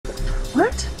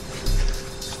What?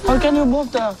 How can you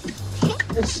move the...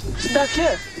 It's stuck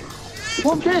here.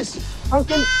 Move this. How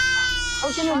can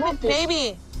you move this?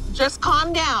 Baby, just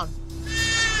calm down.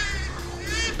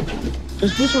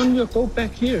 Does this one will go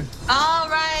back here? All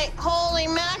right, holy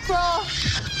mackerel.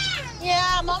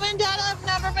 Yeah, Mom and Dad have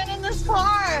never been in this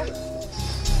car.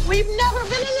 We've never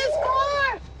been in this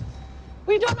car.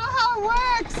 We don't know how it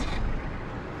works.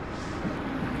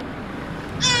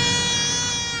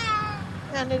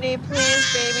 Kennedy,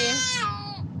 please, baby.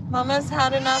 Mama's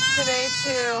had enough today,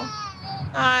 too.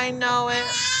 I know it.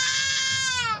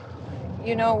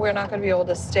 You know we're not going to be able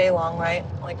to stay long, right?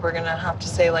 Like, we're going to have to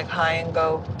say, like, hi and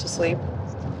go to sleep.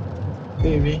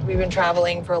 Baby. We've been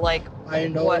traveling for, like, I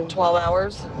know. what, 12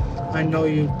 hours? I know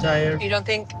you're tired. You don't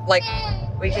think, like,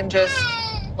 we can just,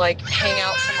 like, hang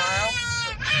out tomorrow?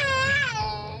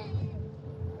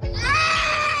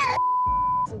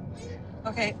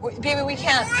 Okay, baby, we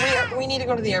can't. We need to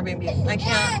go to the Airbnb. I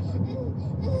can't.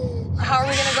 How are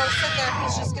we gonna go sit there?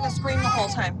 He's just gonna scream the whole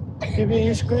time. Maybe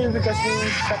he's screaming because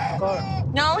he's stuck in the car.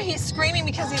 No, he's screaming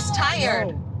because he's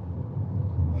tired.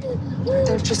 No.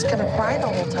 They're just gonna cry the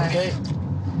whole time. Okay.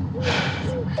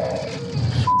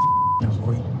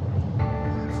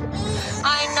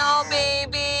 I know,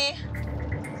 baby.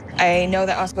 I know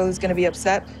that Auselu is gonna be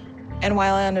upset. And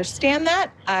while I understand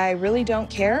that, I really don't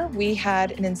care. We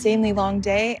had an insanely long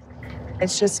day.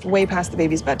 It's just way past the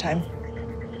baby's bedtime.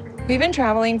 We've been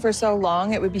traveling for so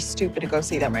long, it would be stupid to go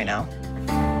see them right now.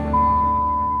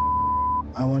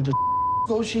 I want to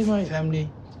go see my family.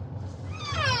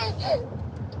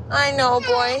 I know,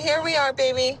 boy. Here we are,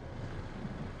 baby.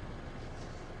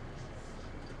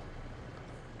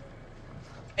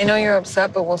 I know you're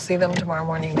upset, but we'll see them tomorrow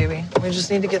morning, baby. We just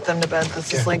need to get them to bed.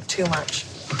 This is, like, too much.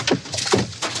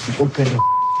 Open the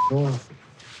door.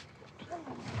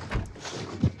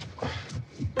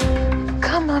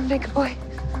 Come on, big boy.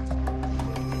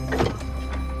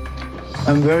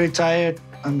 I'm very tired.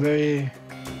 I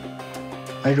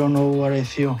don't know what I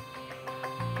feel.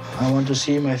 I want to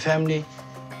see my family.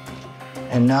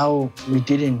 And now we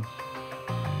didn't.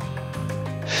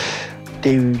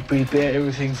 They prepare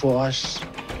everything for us.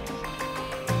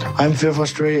 I'm feel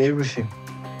frustrated, everything.